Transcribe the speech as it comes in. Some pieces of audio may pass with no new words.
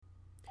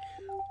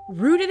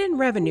Rooted in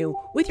Revenue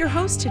with your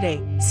host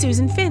today,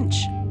 Susan Finch.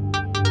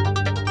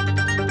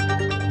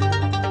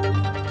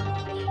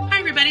 Hi,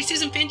 everybody.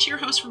 Susan Finch, your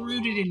host for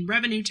Rooted in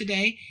Revenue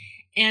today.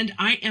 And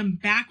I am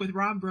back with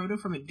Rob Brodo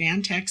from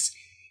Advantex.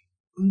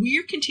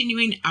 We're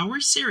continuing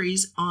our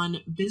series on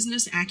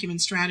business acumen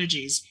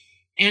strategies.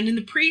 And in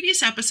the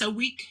previous episode,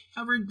 we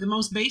covered the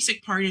most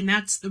basic part, and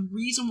that's the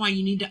reason why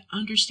you need to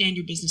understand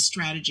your business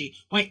strategy,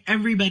 why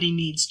everybody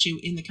needs to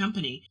in the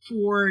company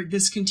for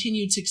this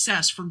continued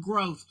success, for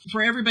growth,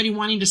 for everybody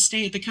wanting to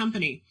stay at the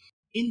company.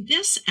 In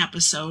this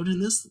episode, in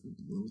this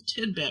little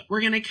tidbit,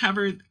 we're going to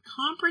cover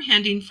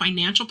comprehending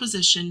financial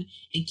position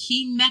and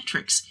key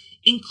metrics,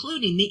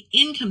 including the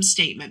income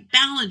statement,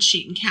 balance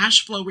sheet, and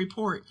cash flow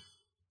report.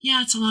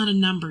 Yeah, it's a lot of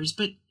numbers,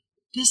 but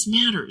this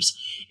matters.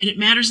 And it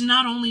matters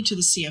not only to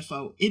the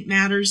CFO, it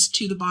matters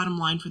to the bottom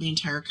line for the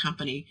entire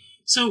company.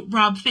 So,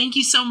 Rob, thank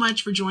you so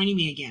much for joining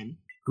me again.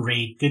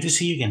 Great. Good to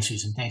see you again,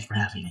 Susan. Thanks for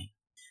having me.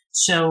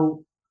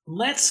 So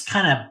let's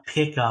kind of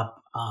pick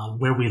up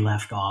where we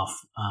left off.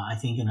 I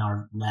think in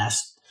our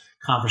last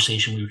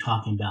conversation, we were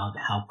talking about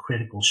how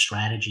critical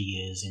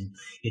strategy is, and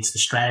it's the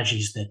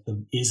strategies that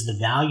is the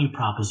value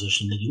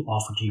proposition that you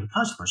offer to your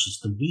customers.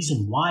 It's the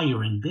reason why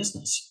you're in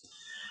business.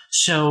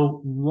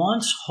 So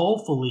once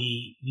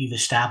hopefully you've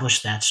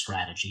established that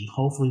strategy,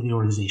 hopefully the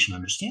organization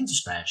understands the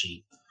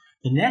strategy,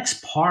 the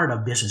next part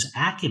of business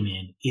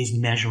acumen is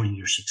measuring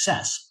your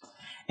success.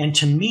 And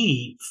to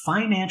me,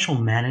 financial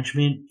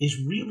management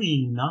is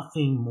really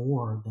nothing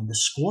more than the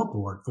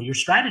scoreboard for your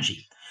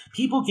strategy.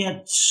 People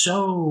get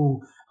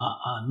so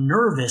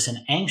nervous and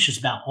anxious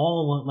about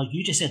all, like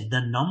you just said,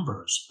 the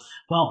numbers.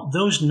 Well,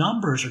 those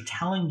numbers are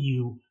telling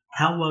you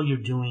how well you're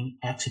doing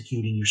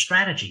executing your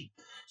strategy.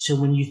 So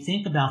when you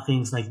think about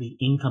things like the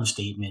income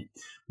statement,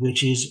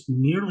 which is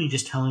merely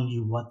just telling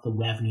you what the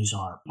revenues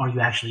are you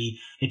actually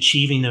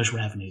achieving those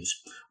revenues?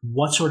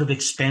 What sort of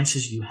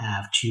expenses you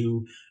have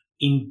to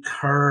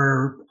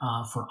incur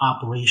for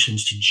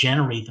operations to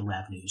generate the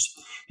revenues?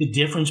 The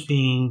difference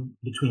being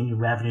between your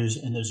revenues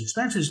and those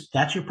expenses,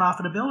 that's your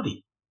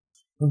profitability.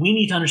 We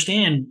need to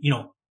understand,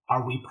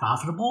 are we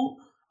profitable?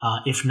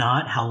 If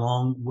not, how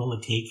long will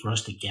it take for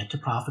us to get to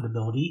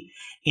profitability?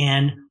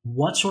 And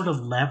what sort of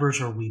levers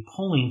are we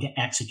pulling to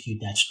execute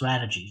that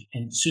strategy?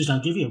 And Susan,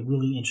 I'll give you a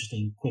really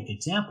interesting quick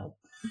example.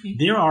 Okay.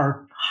 There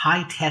are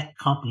high-tech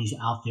companies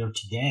out there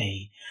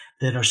today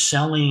that are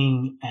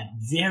selling at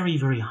very,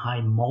 very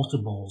high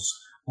multiples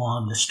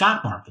on the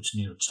stock markets,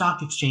 New York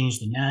Stock Exchange,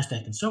 the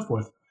NASDAQ, and so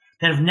forth,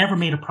 that have never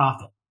made a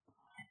profit.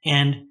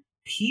 And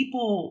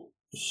people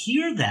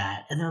hear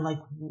that and they're like,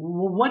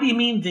 well, what do you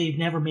mean they've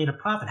never made a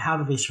profit? How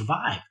do they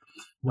survive?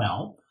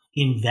 Well,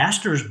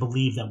 investors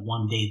believe that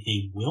one day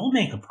they will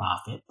make a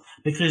profit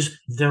because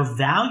their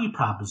value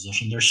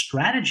proposition, their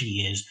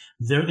strategy is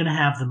they're going to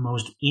have the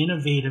most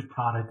innovative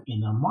product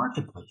in their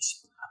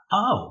marketplace.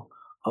 Oh,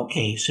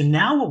 okay. So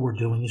now what we're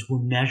doing is we're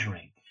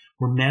measuring.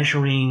 We're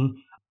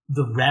measuring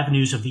the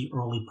revenues of the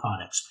early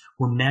products.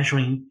 We're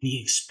measuring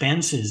the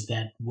expenses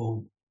that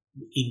will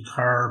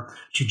incur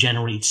to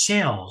generate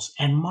sales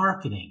and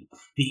marketing,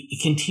 the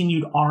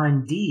continued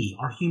R&D,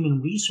 our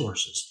human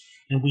resources.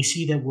 And we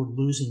see that we're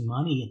losing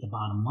money at the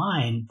bottom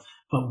line,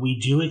 but we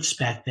do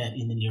expect that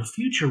in the near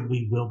future,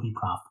 we will be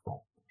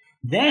profitable.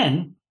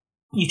 Then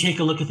you take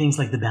a look at things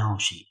like the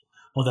balance sheet.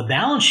 Well, the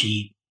balance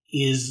sheet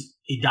is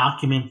a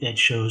document that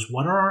shows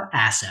what are our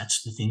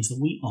assets, the things that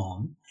we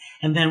own,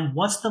 and then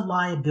what's the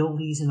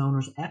liabilities and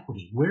owner's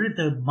equity? Where did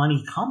the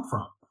money come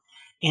from?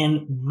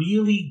 And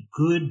really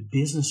good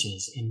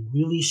businesses and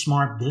really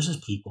smart business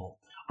people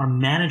are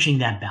managing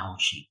that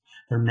balance sheet.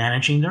 They're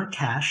managing their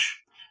cash.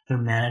 They're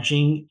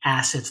managing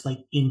assets like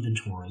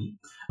inventory.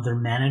 They're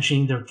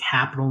managing their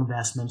capital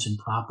investments in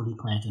property,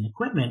 plant, and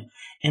equipment.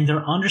 And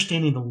they're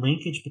understanding the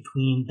linkage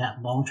between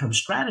that long-term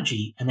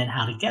strategy and then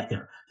how to get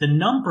there. The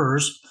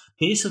numbers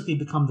basically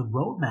become the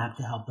roadmap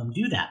to help them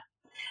do that.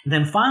 And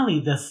then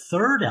finally, the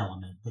third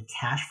element, the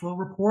cash flow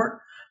report.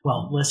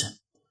 Well, listen.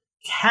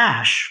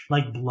 Cash,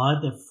 like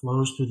blood that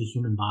flows through the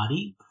human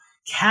body,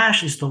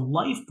 cash is the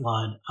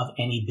lifeblood of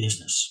any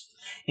business.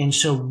 And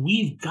so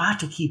we've got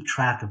to keep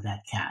track of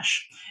that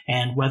cash.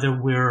 And whether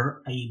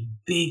we're a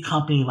big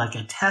company like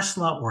a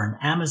Tesla or an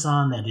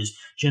Amazon that is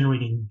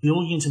generating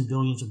billions and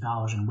billions of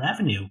dollars in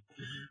revenue,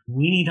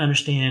 we need to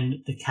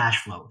understand the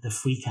cash flow, the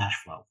free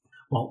cash flow.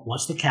 Well,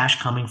 what's the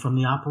cash coming from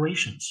the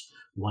operations?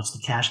 What's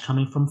the cash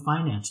coming from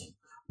financing?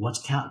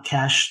 What's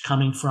cash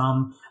coming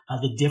from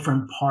the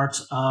different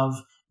parts of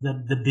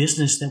the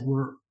business that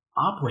we're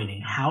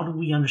operating? How do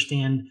we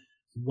understand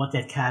what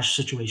that cash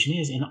situation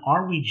is? And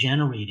are we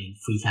generating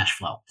free cash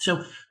flow?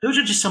 So those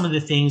are just some of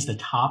the things, the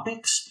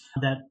topics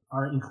that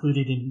are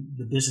included in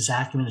the business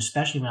acumen,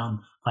 especially around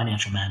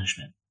financial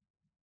management.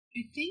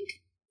 I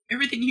think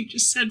everything you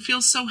just said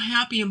feels so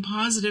happy and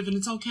positive, and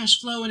it's all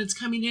cash flow, and it's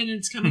coming in, and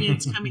it's coming in,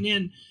 it's coming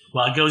in.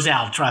 Well, it goes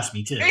out, trust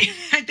me, too.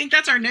 I think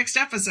that's our next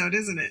episode,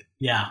 isn't it?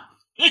 Yeah.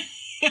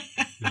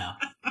 Yeah.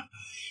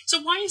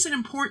 So why is it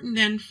important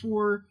then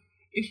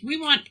if we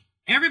want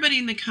everybody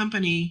in the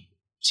company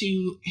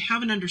to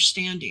have an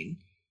understanding,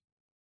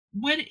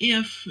 what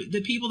if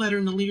the people that are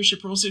in the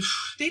leadership role say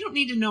they don't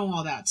need to know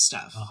all that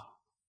stuff? Oh,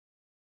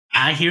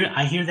 I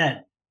hear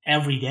that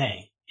every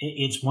day.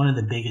 It's one of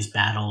the biggest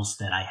battles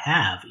that I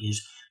have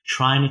is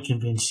trying to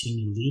convince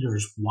senior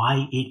leaders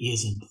why it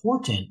is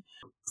important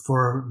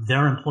for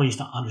their employees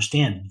to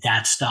understand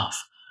that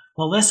stuff.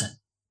 Well, listen,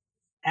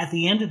 at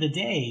the end of the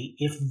day,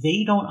 if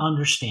they don't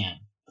understand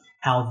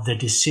how the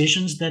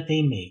decisions that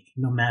they make,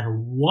 no matter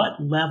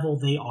what level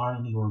they are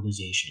in the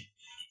organization,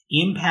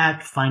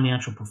 impact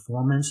financial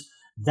performance,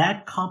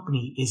 that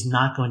company is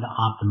not going to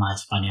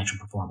optimize financial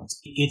performance.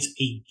 It's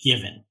a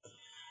given.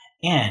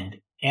 And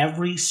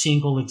every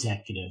single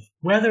executive,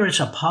 whether it's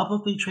a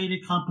publicly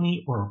traded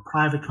company or a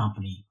private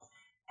company,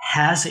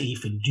 has a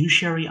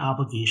fiduciary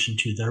obligation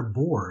to their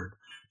board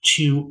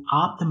to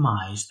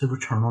optimize the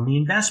return on the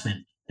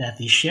investment that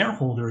the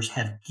shareholders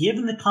have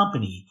given the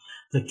company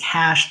the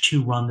cash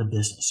to run the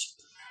business.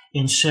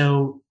 And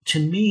so to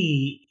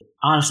me,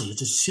 honestly,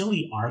 it's a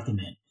silly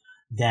argument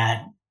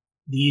that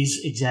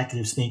these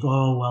executives think,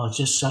 oh, well, it's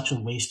just such a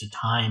waste of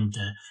time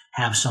to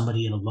have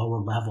somebody at a lower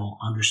level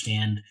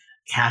understand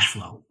cash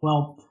flow.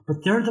 Well,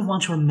 but they're the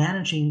ones who are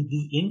managing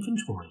the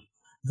inventory.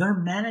 They're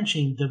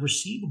managing the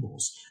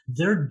receivables.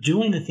 They're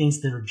doing the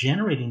things that are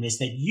generating this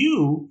that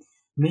you,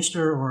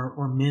 Mr.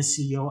 or Ms.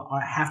 CEO,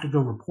 have to go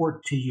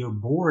report to your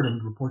board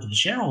and report to the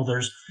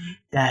shareholders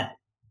that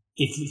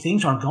if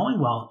things aren't going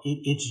well,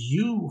 it's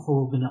you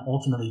who are going to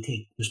ultimately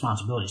take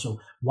responsibility. So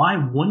why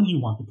wouldn't you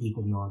want the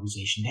people in your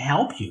organization to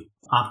help you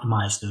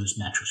optimize those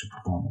metrics of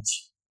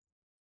performance?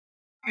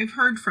 I've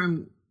heard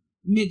from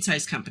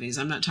mid-sized companies,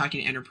 I'm not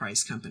talking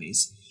enterprise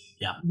companies.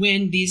 Yeah.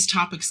 When these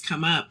topics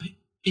come up,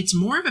 it's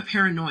more of a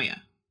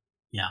paranoia.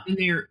 Yeah. And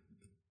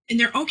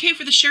they're okay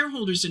for the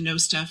shareholders to know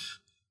stuff,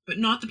 but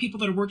not the people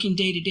that are working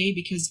day to day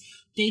because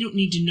they don't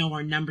need to know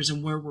our numbers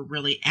and where we're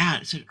really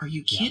at. So are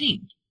you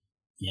kidding?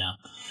 Yeah.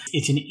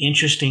 It's an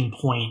interesting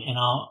point, and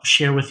I'll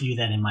share with you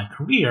that in my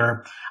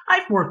career,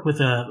 I've worked with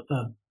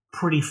a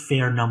pretty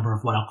fair number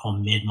of what I'll call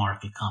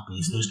mid-market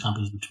companies, those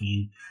companies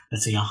between,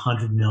 let's say,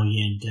 100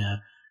 million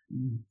to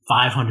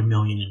 500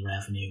 million in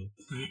revenue.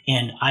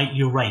 And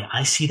you're right.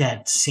 I see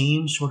that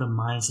same sort of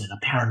mindset, a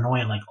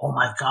paranoia, like, oh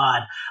my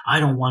God, I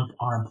don't want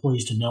our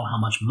employees to know how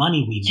much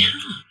money we make.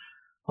 Yeah.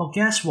 Well,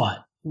 guess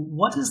what?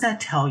 What does that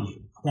tell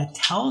you? That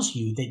tells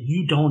you that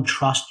you don't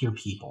trust your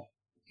people.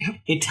 Yep.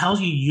 It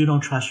tells you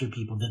don't trust your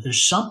people, that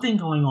there's something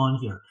going on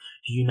here.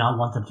 Do you not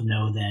want them to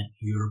know that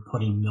you're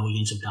putting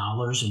millions of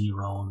dollars in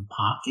your own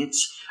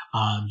pockets?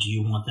 Do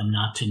you want them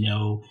not to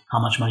know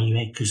how much money you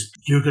make because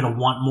you're going to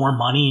want more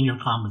money in your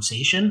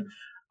compensation?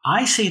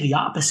 I say the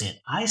opposite.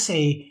 I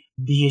say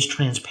be as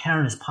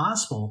transparent as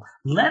possible.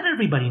 Let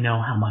everybody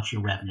know how much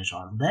your revenues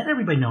are. Let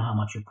everybody know how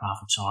much your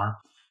profits are,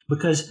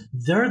 because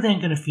they're then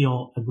going to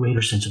feel a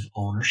greater sense of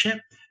ownership,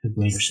 a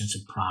greater sense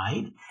of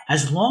pride.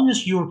 As long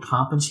as you're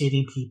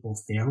compensating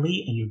people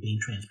fairly and you're being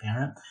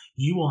transparent,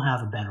 you will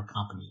have a better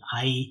company.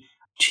 I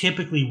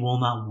typically will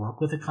not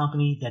work with a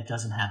company that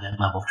doesn't have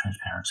that level of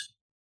transparency.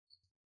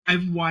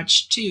 I've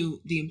watched too,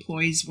 the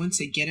employees, once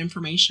they get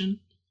information,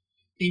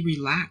 they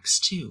relax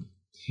too.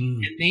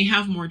 And they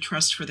have more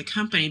trust for the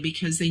company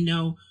because they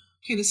know,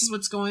 okay, this is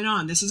what's going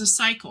on. This is a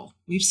cycle.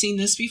 We've seen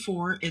this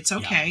before. It's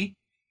okay.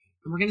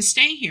 Yeah. And we're going to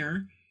stay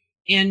here.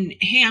 And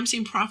hey, I'm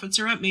seeing profits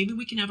are up. Maybe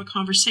we can have a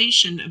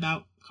conversation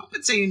about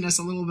compensating us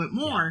a little bit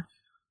more.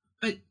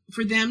 Yeah. But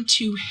for them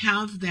to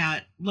have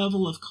that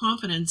level of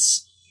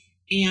confidence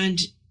and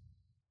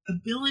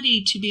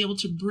ability to be able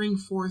to bring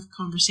forth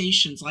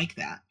conversations like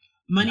that,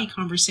 money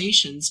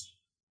conversations,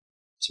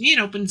 to me, it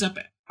opens up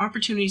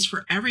opportunities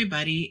for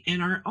everybody.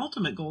 And our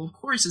ultimate goal, of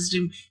course, is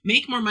to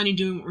make more money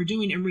doing what we're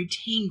doing and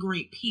retain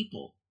great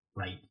people.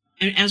 Right.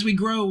 And as we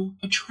grow,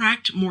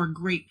 attract more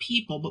great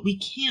people, but we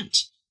can't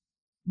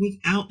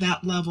without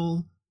that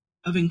level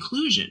of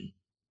inclusion.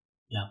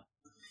 Yeah.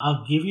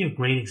 I'll give you a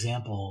great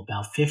example.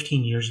 About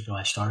 15 years ago,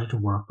 I started to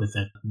work with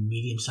a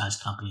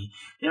medium-sized company.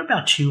 They're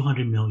about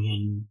 $200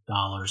 million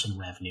in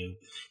revenue.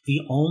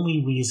 The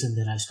only reason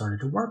that I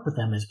started to work with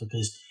them is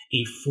because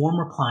a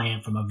former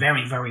client from a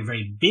very, very,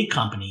 very big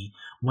company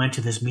went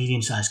to this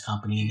medium-sized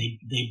company,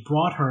 and they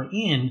brought her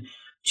in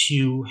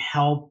to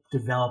help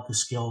develop the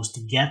skills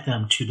to get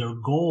them to their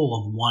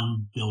goal of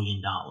 $1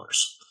 billion.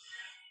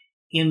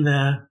 In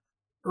the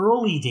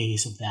early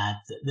days of that,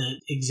 the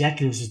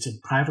executives, it's a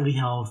privately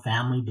held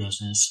family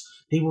business,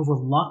 they were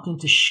reluctant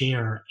to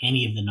share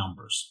any of the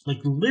numbers. Like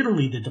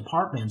literally the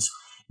departments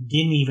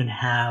didn't even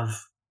have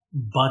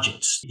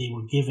budgets. They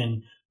were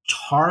given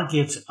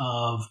targets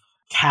of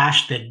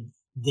cash that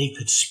they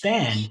could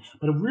spend,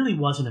 but it really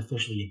wasn't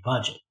officially a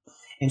budget.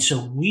 And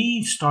so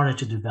we started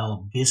to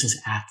develop business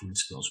acumen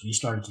skills. We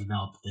started to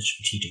develop the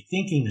strategic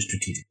thinking, the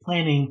strategic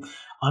planning,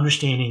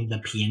 understanding the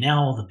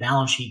P&L, the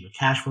balance sheet, your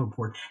cash flow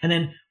report, and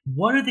then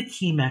what are the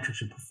key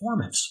metrics of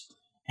performance?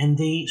 And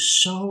they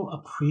so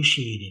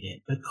appreciated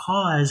it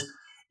because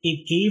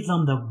it gave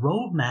them the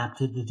roadmap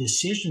to the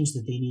decisions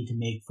that they need to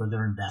make for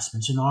their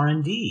investments in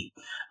R&D,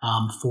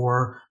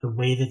 for the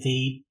way that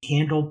they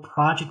handle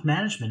project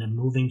management and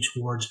moving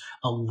towards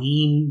a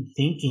lean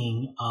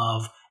thinking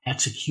of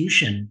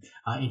execution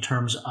in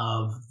terms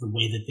of the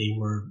way that they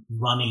were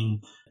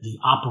running the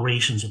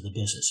operations of the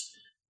business.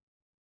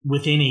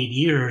 Within 8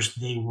 years,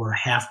 they were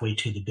halfway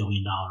to the $1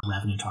 billion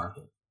revenue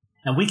target.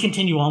 And we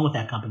continue on with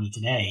that company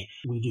today.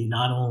 We do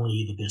not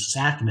only the business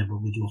acumen,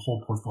 but we do a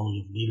whole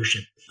portfolio of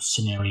leadership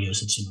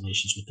scenarios and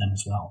simulations with them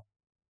as well.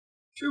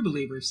 True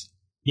believers.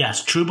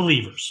 Yes, true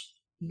believers.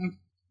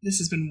 This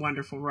has been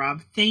wonderful,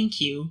 Rob.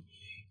 Thank you.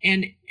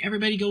 And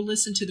everybody go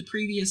listen to the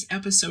previous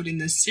episode in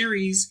this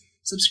series.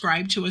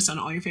 Subscribe to us on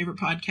all your favorite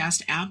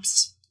podcast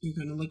apps. You're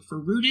going to look for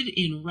Rooted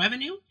in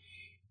Revenue.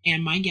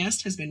 And my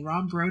guest has been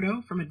Rob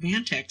Brodo from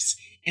Advantex.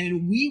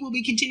 And we will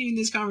be continuing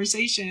this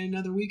conversation in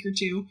another week or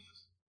two,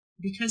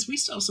 because we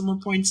still have some more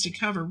points to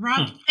cover.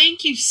 Rob,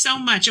 thank you so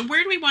much. And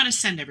where do we want to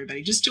send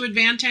everybody? Just to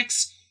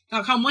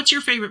Advantex.com. What's your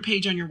favorite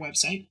page on your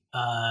website?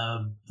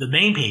 The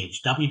main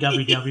page,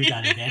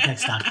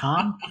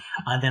 www.advantex.com.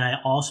 Then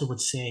I also would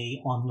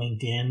say on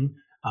LinkedIn,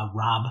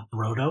 Rob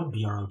Brodo,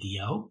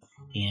 B-R-O-D-O,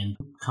 and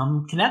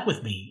come connect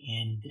with me.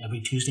 And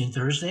every Tuesday and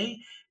Thursday,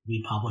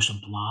 we publish a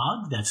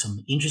blog that's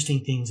some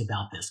interesting things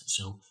about business.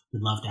 So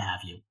we'd love to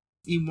have you.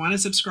 You want to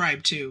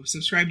subscribe too.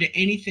 Subscribe to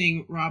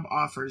anything Rob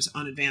offers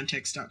on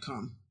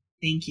Advantex.com.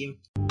 Thank you.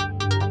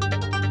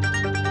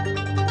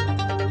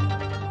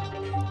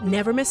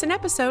 Never miss an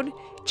episode.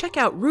 Check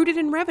out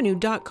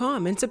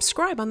rootedinrevenue.com and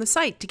subscribe on the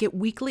site to get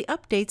weekly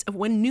updates of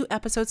when new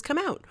episodes come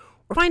out.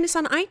 Or find us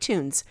on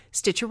iTunes,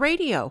 Stitcher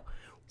Radio.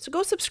 So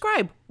go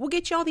subscribe. We'll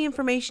get you all the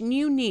information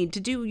you need to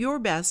do your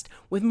best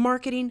with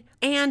marketing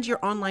and your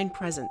online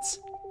presence.